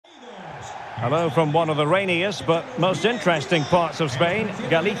Hello from one of the rainiest but most interesting parts of Spain,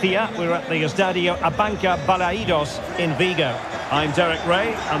 Galicia. We're at the Estadio Abanca Balaídos in Vigo. I'm Derek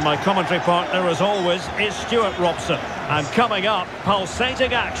Ray, and my commentary partner, as always, is Stuart Robson. And coming up,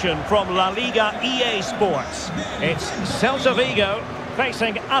 pulsating action from La Liga EA Sports. It's Celta Vigo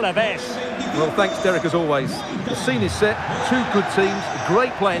facing Alves. Well, thanks, Derek, as always. The scene is set, two good teams, a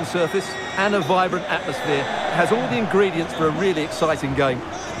great playing surface, and a vibrant atmosphere. It has all the ingredients for a really exciting game.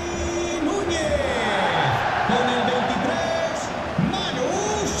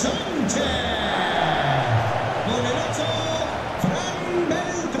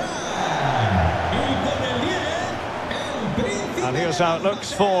 And here's how it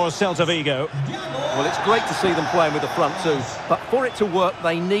looks for Celta Vigo. Well, it's great to see them playing with the front two, but for it to work,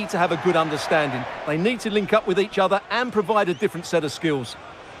 they need to have a good understanding. They need to link up with each other and provide a different set of skills.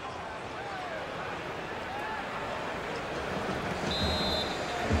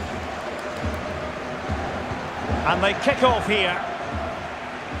 And they kick off here.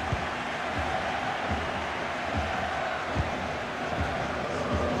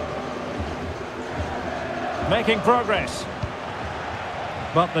 Making progress.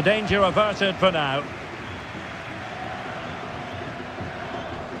 But the danger averted for now.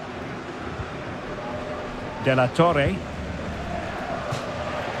 De la Torre.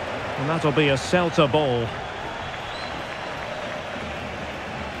 And that'll be a Celta ball.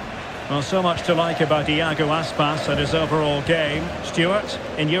 Well, so much to like about Iago Aspas and his overall game. Stuart,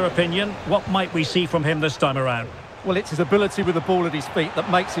 in your opinion, what might we see from him this time around? Well, it's his ability with the ball at his feet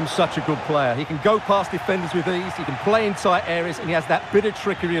that makes him such a good player. He can go past defenders with ease, he can play in tight areas, and he has that bit of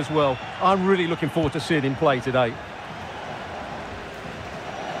trickery as well. I'm really looking forward to seeing him play today.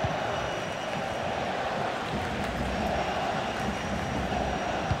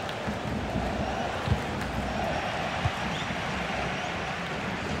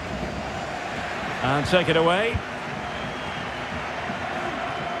 And take it away.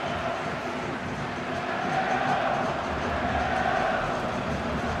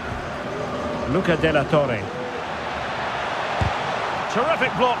 Luca de la Torre.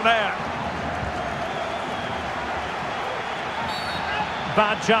 Terrific block there.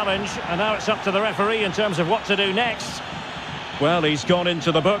 Bad challenge, and now it's up to the referee in terms of what to do next. Well, he's gone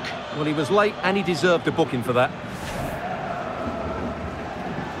into the book. Well, he was late and he deserved a booking for that.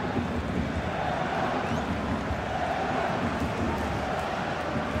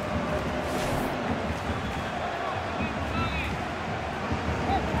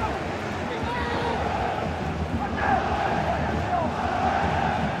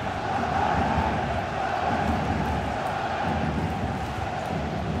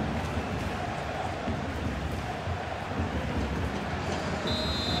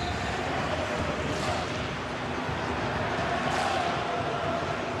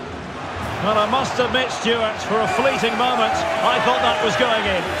 Well, I must admit, Stuart, for a fleeting moment, I thought that was going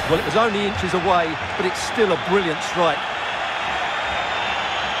in. Well, it was only inches away, but it's still a brilliant strike.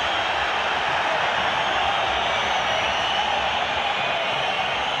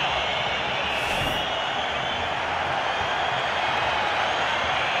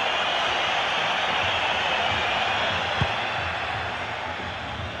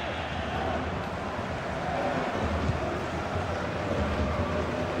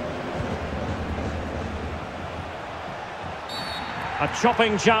 A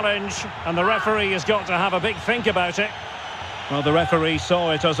chopping challenge, and the referee has got to have a big think about it. Well, the referee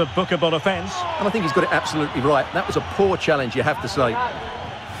saw it as a bookable offence. And I think he's got it absolutely right. That was a poor challenge, you have to say.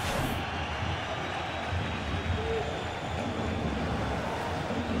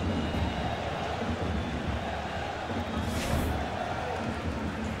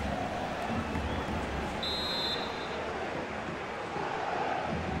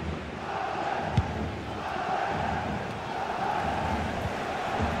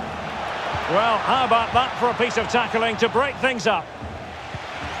 Well, how about that for a piece of tackling to break things up?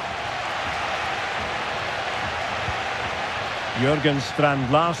 Jurgen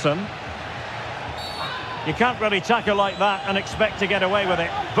Strand Larsen. You can't really tackle like that and expect to get away with it.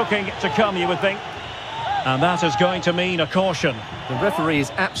 Booking to come, you would think. And that is going to mean a caution. The referee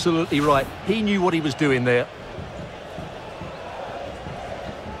is absolutely right. He knew what he was doing there.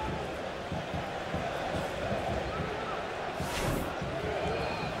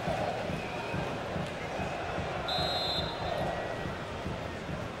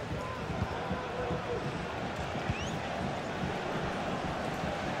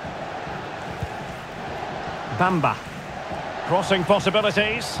 Bamba. Crossing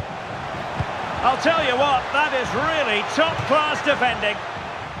possibilities. I'll tell you what, that is really top-class defending.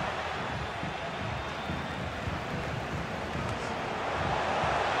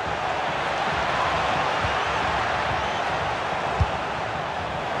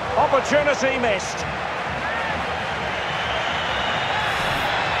 Opportunity missed.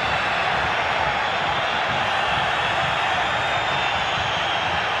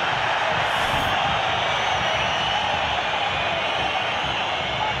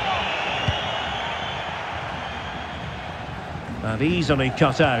 And easily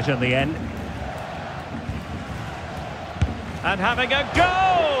cut out in the end. And having a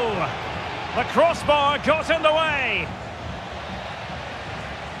goal! The crossbar got in the way.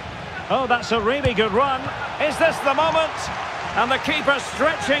 Oh, that's a really good run. Is this the moment? And the keeper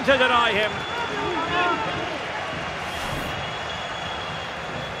stretching to deny him.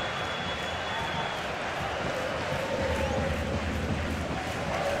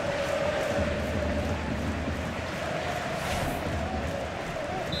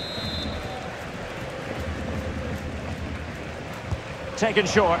 Taken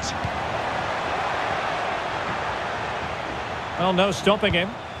short. Well, no stopping him.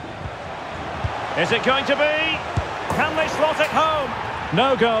 Is it going to be? Can they slot it home?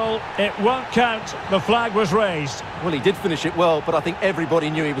 No goal. It won't count. The flag was raised. Well, he did finish it well, but I think everybody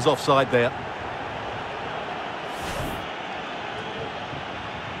knew he was offside there.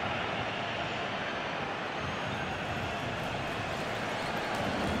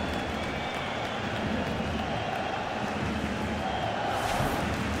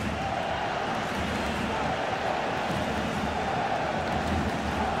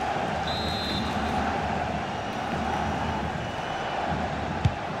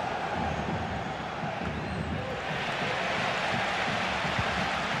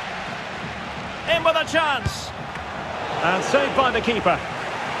 In with a chance. And saved by the keeper.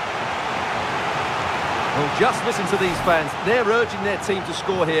 Well, just listen to these fans. They're urging their team to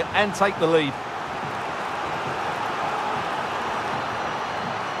score here and take the lead.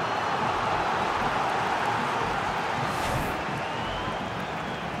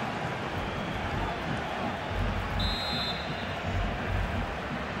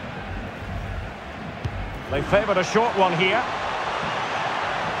 They favoured a short one here.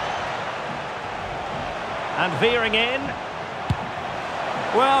 And veering in.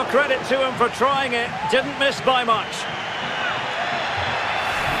 Well, credit to him for trying it. Didn't miss by much.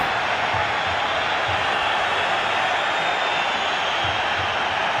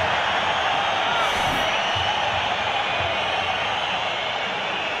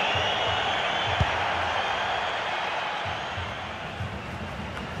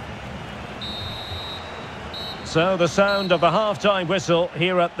 So the sound of the half-time whistle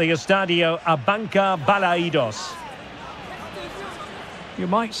here at the Estadio Abanca Balaidos. You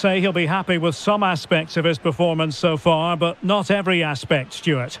might say he'll be happy with some aspects of his performance so far, but not every aspect,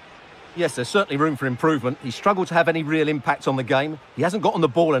 Stuart. Yes, there's certainly room for improvement. He's struggled to have any real impact on the game. He hasn't got on the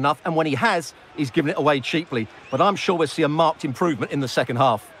ball enough, and when he has, he's given it away cheaply. But I'm sure we'll see a marked improvement in the second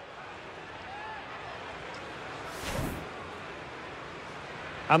half.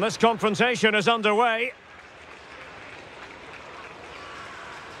 And this confrontation is underway.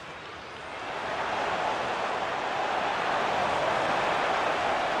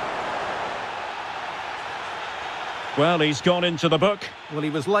 Well, he's gone into the book. Well, he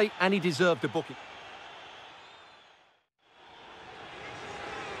was late and he deserved a booking.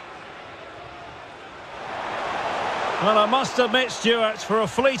 Well, I must admit, Stuart, for a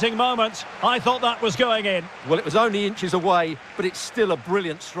fleeting moment, I thought that was going in. Well, it was only inches away, but it's still a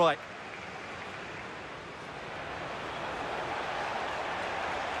brilliant strike.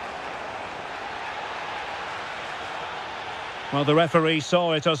 Well, the referee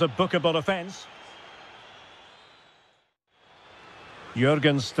saw it as a bookable offence.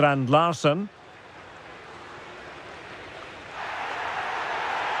 Jürgen Strand Larsen.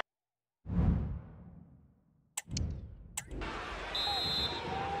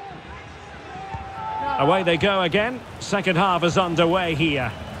 Away they go again. Second half is underway here.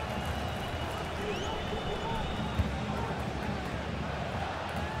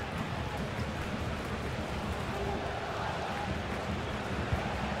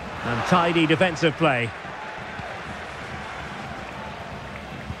 And tidy defensive play.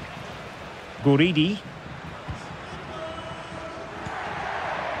 Guridi.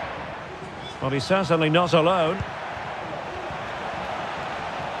 Well, he's certainly not alone.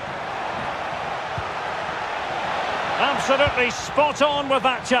 Absolutely spot on with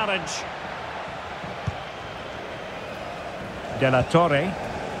that challenge. De La Torre.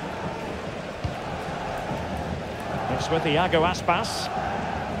 It's with Iago Aspas.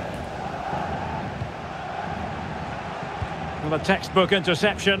 Well, a textbook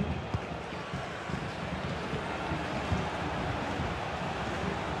interception.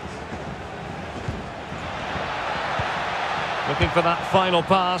 Looking for that final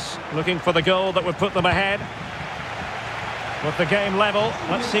pass, looking for the goal that would put them ahead. With the game level,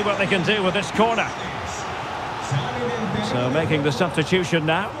 let's see what they can do with this corner. So making the substitution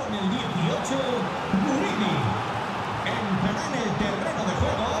now.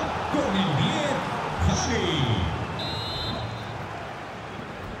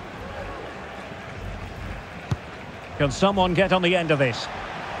 Can someone get on the end of this?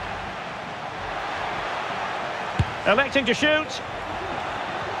 Electing to shoot.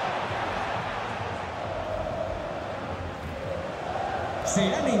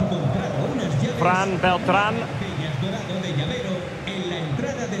 Fran Beltran.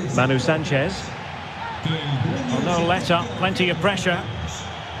 Manu Sanchez. Oh, no let up, plenty of pressure.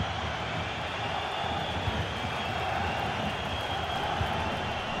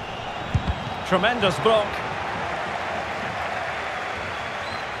 Tremendous block.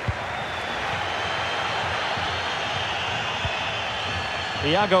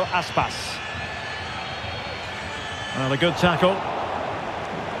 Iago Aspas. Well, a good tackle.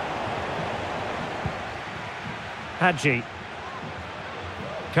 Hadji.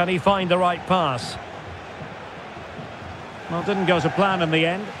 Can he find the right pass? Well, didn't go to plan in the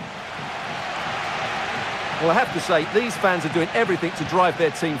end. Well, I have to say, these fans are doing everything to drive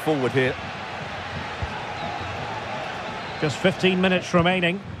their team forward here. Just 15 minutes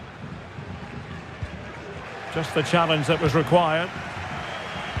remaining. Just the challenge that was required.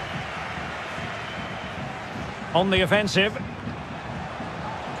 On the offensive.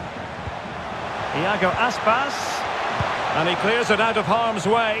 Iago Aspas. And he clears it out of harm's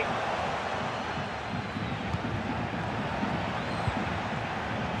way.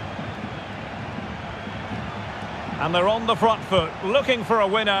 And they're on the front foot, looking for a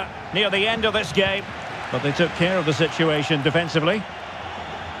winner near the end of this game. But they took care of the situation defensively.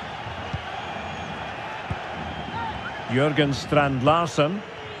 Jürgen Strand Larsen.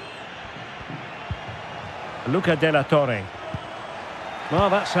 Luca de la Torre. Well,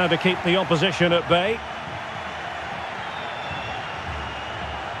 that's how to keep the opposition at bay.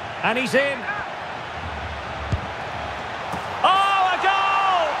 And he's in. Oh, a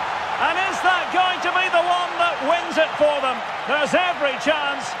goal! And is that going to be the one that wins it for them? There's every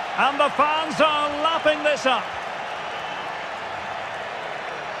chance, and the fans are lapping this up.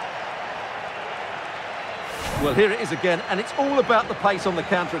 Well, here it is again, and it's all about the pace on the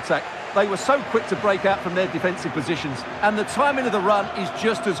counter-attack. They were so quick to break out from their defensive positions, and the timing of the run is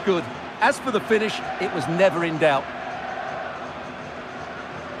just as good. As for the finish, it was never in doubt.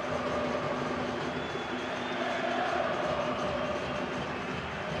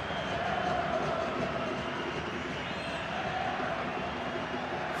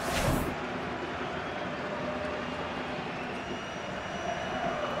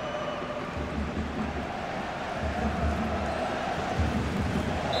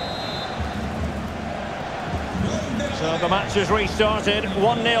 So the match has restarted,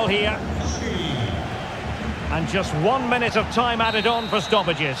 1-0 here. And just 1 minute of time added on for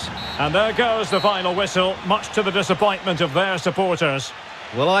stoppages. And there goes the final whistle, much to the disappointment of their supporters.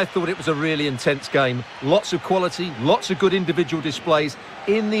 Well, I thought it was a really intense game. Lots of quality, lots of good individual displays.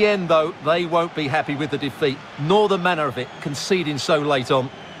 In the end, though, they won't be happy with the defeat, nor the manner of it, conceding so late on.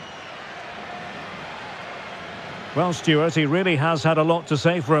 Well, Stuart, he really has had a lot to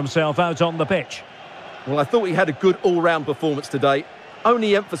say for himself out on the pitch. Well, I thought he had a good all-round performance today,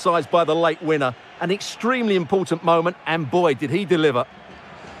 only emphasised by the late winner. An extremely important moment, and boy, did he deliver.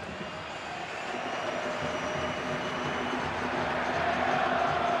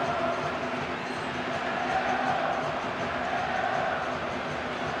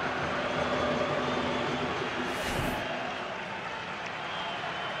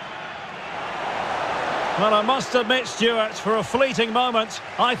 Well, I must admit, Stuart, for a fleeting moment,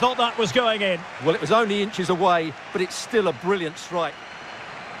 I thought that was going in. Well, it was only inches away, but it's still a brilliant strike.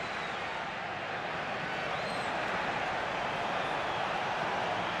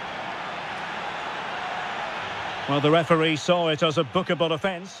 Well, the referee saw it as a bookable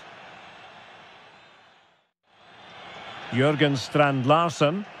offence. Jürgen Strand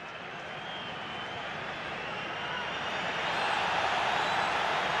Larsen.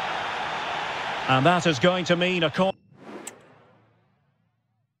 And that is going to mean a corner.